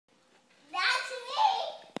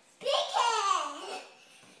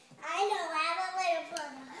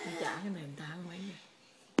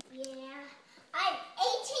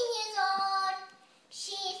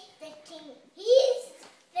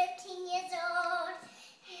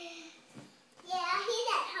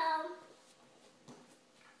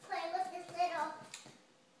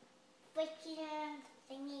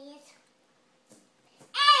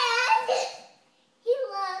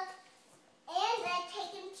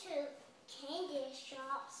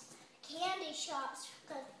candy shops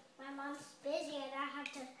because my mom's busy and I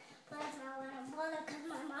have to play with my little brother because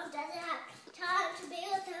my mom doesn't have time to be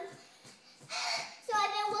with him. So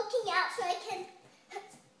I've been looking out so I can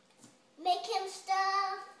make him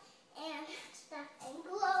stuff and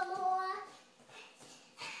glow more.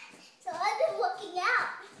 So I've been looking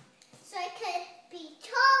out so I could be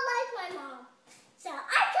tall like my mom. So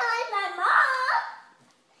I'm tall like my mom,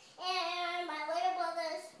 and my little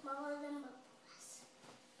brother's smaller than both of us.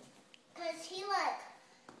 Because he's like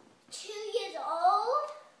 2 years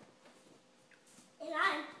old, and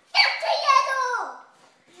I'm 50 years old.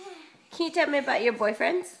 Can you tell me about your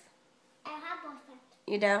boyfriends? I don't have a boyfriend.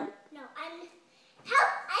 You don't? No, I need to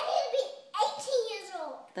be 18 years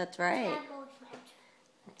old. That's To right. have a boyfriend.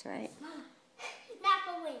 That's right. Mama, not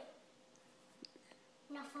for real.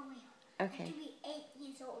 Not for real. I have Okay. to be 8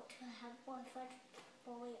 years old to have a boyfriend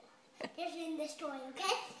for real. This is in the story,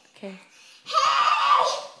 okay? Okay.